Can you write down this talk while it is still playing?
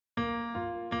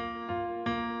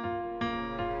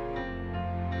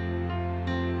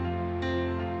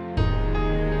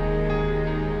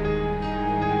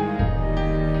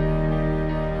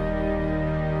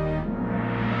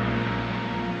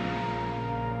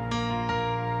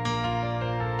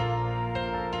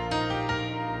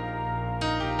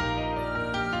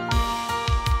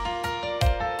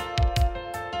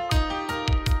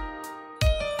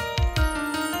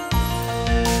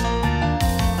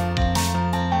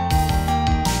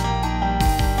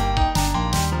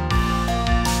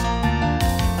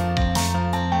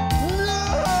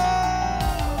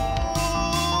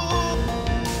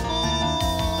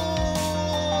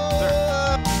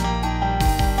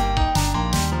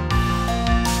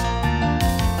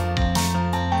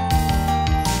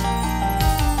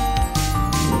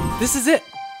This is it.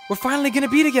 We're finally gonna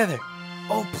be together.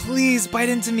 Oh, please bite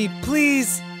into me,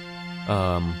 please.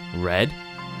 Red?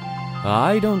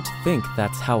 I don't think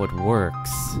that's how it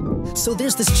works. So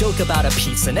there's this joke about a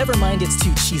pizza. Never mind, it's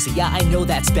too cheesy. Yeah, I know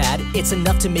that's bad. It's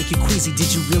enough to make you queasy.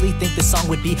 Did you really think the song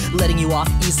would be letting you off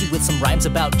easy with some rhymes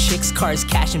about chicks, cars,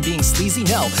 cash, and being sleazy?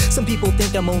 No. Some people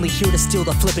think I'm only here to steal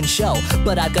the flippin' show,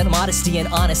 but I've got modesty and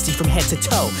honesty from head to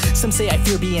toe. Some say I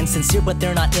fear being sincere, but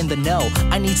they're not in the know.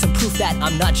 I need some proof that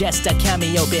I'm not just a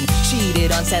cameo. Been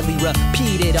cheated on, sadly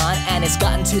repeated on, and it's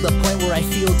gotten to the point where I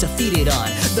feel defeated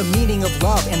on the meaning of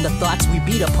love and the thoughts we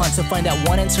beat upon to find that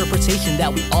one interpretation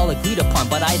that we all agreed upon.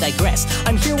 But I digress.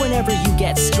 I'm here whenever you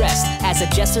get stressed. As a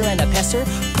jester and a pester,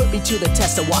 put me to the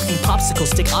test. A walking popsicle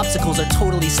stick, obstacles are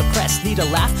totally suppressed. Need a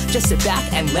laugh? Just sit back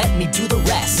and let me do the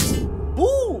rest.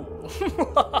 Woo!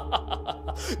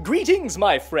 Greetings,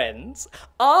 my friends.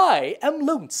 I am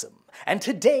Lonesome, and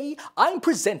today I'm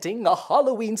presenting a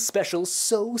Halloween special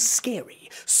so scary,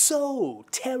 so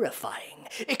terrifying,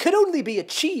 it could only be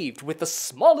achieved with the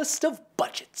smallest of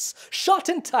budgets, shot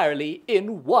entirely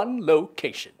in one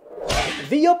location.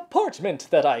 The apartment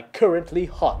that I currently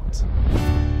haunt.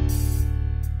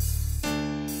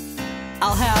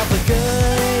 I'll have a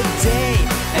good day,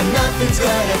 and nothing's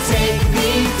gonna take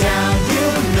me down. You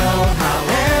know how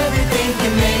everything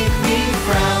can make me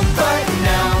frown, but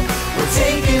now we're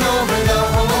taking over the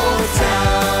whole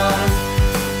town.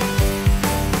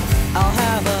 I'll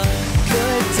have a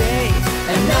good day,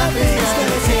 and nothing's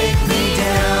gonna take me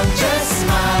down. Just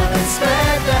smile and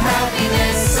spread the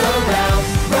happiness around.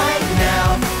 Right now,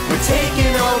 we're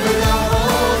taking over the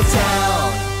whole town.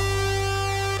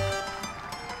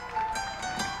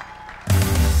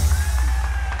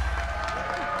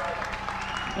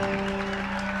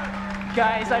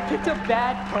 Guys, I picked a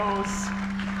bad pose.